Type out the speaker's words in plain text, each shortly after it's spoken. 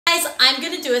Guys, I'm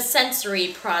going to do a sensory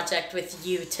project with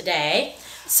you today.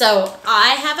 So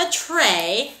I have a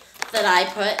tray that I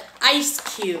put ice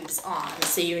cubes on.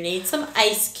 So you need some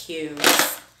ice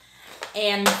cubes.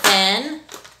 And then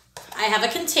I have a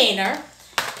container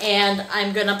and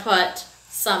I'm going to put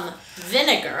some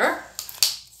vinegar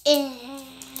in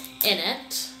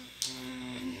it.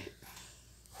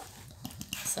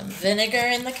 Some vinegar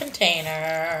in the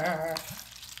container.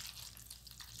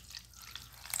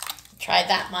 Try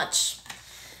that much.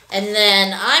 And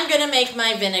then I'm going to make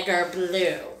my vinegar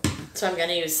blue. So I'm going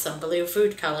to use some blue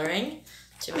food coloring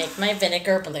to make my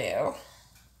vinegar blue.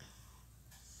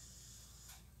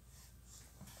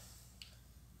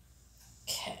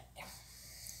 Okay.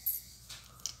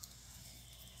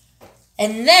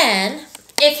 And then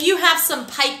if you have some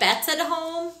pipettes at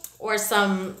home or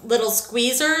some little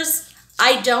squeezers,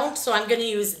 I don't, so I'm going to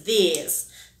use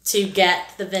these to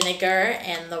get the vinegar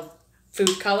and the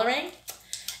food coloring.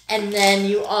 And then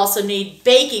you also need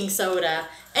baking soda.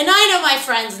 And I know my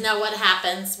friends know what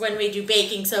happens when we do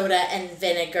baking soda and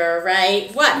vinegar,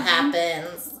 right? What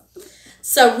happens?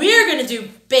 So we're going to do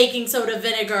baking soda,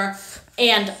 vinegar,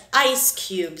 and ice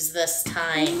cubes this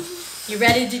time. You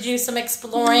ready to do some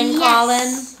exploring,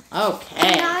 yes. Colin? Okay.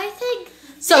 And I think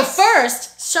so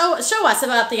first, show us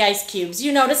about the ice cubes.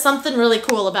 You noticed something really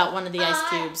cool about one of the ice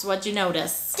cubes. What'd you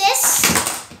notice?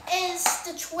 This is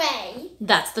the tray.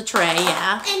 That's the tray,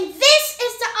 yeah. And this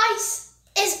is the ice,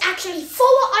 is actually full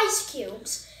of ice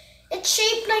cubes. It's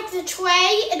shaped like the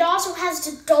tray. It also has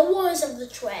the doors of the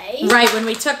tray. Right, when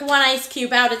we took one ice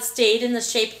cube out, it stayed in the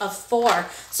shape of 4.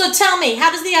 So tell me, how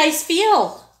does the ice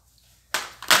feel?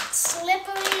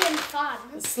 Slippery and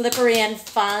fun. Slippery and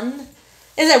fun.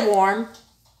 Is it warm?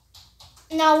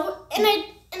 No, and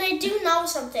I do know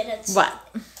something.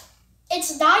 What?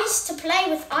 It's nice to play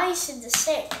with ice in the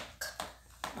sink.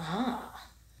 Ah.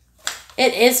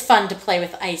 It is fun to play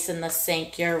with ice in the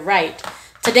sink, you're right.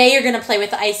 Today you're going to play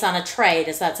with ice on a tray.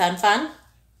 Does that sound fun?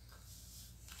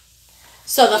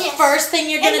 So the first thing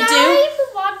you're going to do...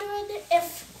 I'm wondering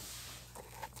if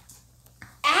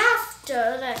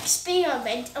after the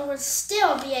experiment, I will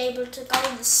still be able to go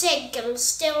in the sink. It will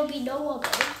still be normal.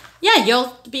 Yeah,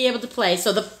 you'll be able to play.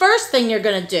 So the first thing you're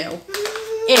going to do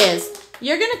is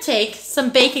you're going to take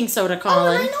some baking soda, Colin. Oh,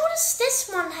 and I noticed this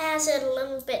one has it a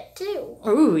little bit too.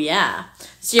 Ooh, yeah.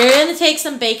 So you're going to take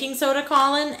some baking soda,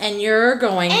 Colin, and you're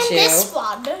going to... And this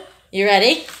one. You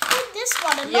ready? And this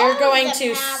one. You're going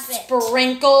to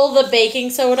sprinkle the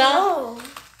baking soda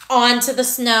onto the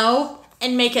snow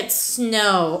and make it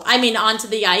snow. I mean, onto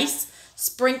the ice.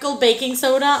 Sprinkle baking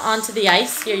soda onto the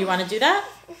ice. Here, you want to do that?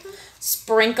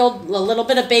 Sprinkle a little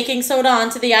bit of baking soda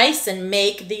onto the ice and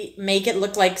make it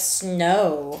look like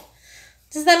snow.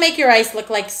 Does that make your ice look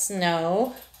like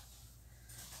snow?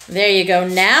 There you go.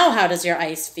 Now how does your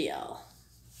ice feel?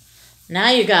 Now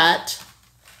you got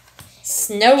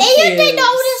snow cubes. And I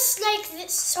noticed like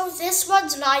this, so this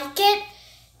one's like it.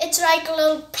 It's like a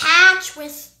little patch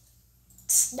with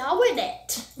snow in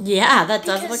it. Yeah, that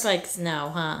does look like snow,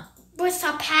 huh? With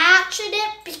a patch in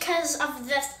it because of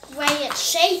the way it's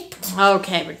shaped.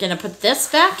 Okay, we're going to put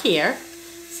this back here.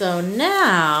 So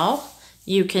now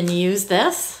you can use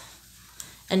this.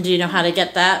 And do you know how to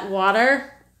get that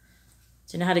water?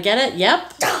 Do you know how to get it?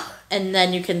 Yep. And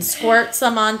then you can squirt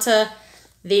some onto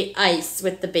the ice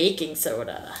with the baking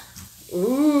soda.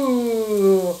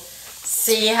 Ooh.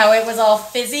 See how it was all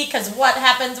fizzy? Because what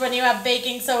happens when you have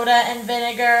baking soda and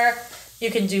vinegar? You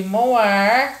can do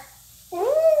more.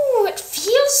 Ooh, it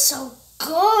feels so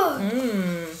good.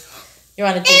 You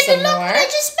want to do some more? What I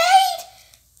just made.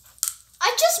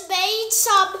 I just made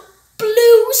some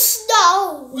blue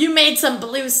snow. You made some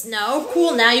blue snow?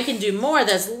 Cool, now you can do more.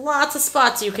 There's lots of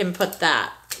spots you can put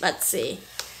that. Let's see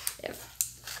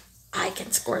if I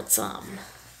can squirt some.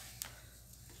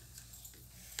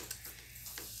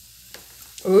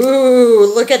 Ooh,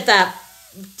 look at that.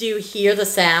 Do you hear the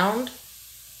sound?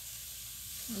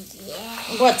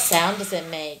 Yeah. What sound does it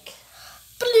make?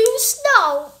 Blue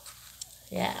snow.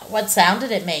 Yeah, what sound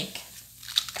did it make?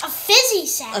 A fizzy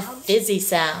sound. A fizzy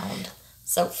sound.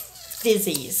 So,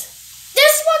 fizzies.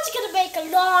 This one's going to make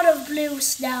a lot of blue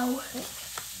snow.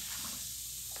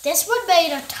 This one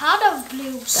made a ton of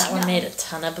blue snow. That one made a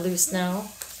ton of blue snow.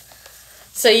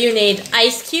 So you need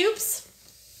ice cubes,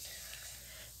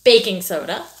 baking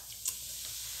soda,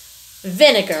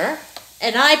 vinegar,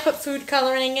 and I put food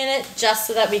coloring in it just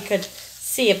so that we could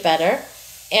see it better,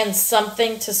 and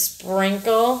something to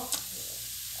sprinkle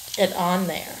it on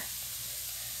there.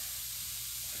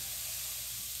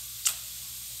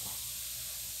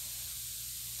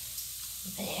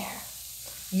 There.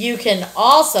 You can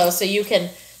also, so you can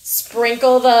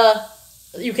sprinkle the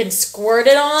you can squirt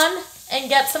it on and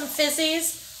get some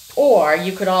fizzies. Or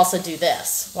you could also do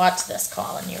this. Watch this,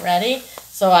 Colin. You ready?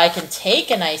 So I can take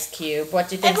an ice cube. What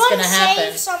do you think is going to happen?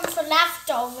 Save some for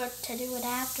leftover to do it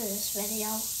after this video.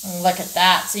 Look at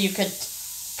that. So you could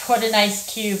put an ice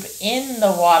cube in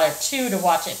the water too to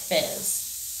watch it fizz.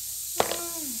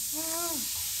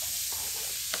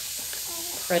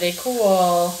 Pretty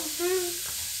cool.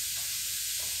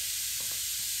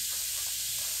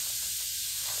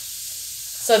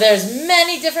 So there's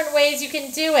many different ways you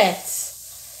can do it.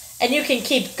 And you can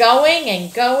keep going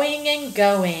and going and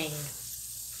going.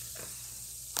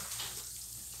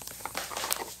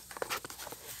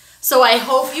 So I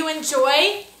hope you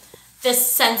enjoy this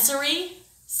sensory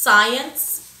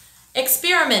science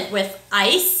experiment with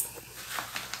ice,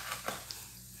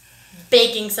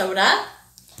 baking soda,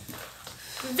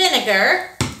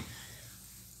 vinegar,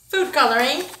 food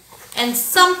coloring, and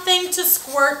something to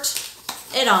squirt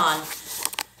it on.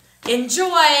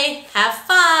 Enjoy, have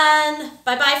fun.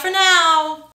 Bye-bye for now.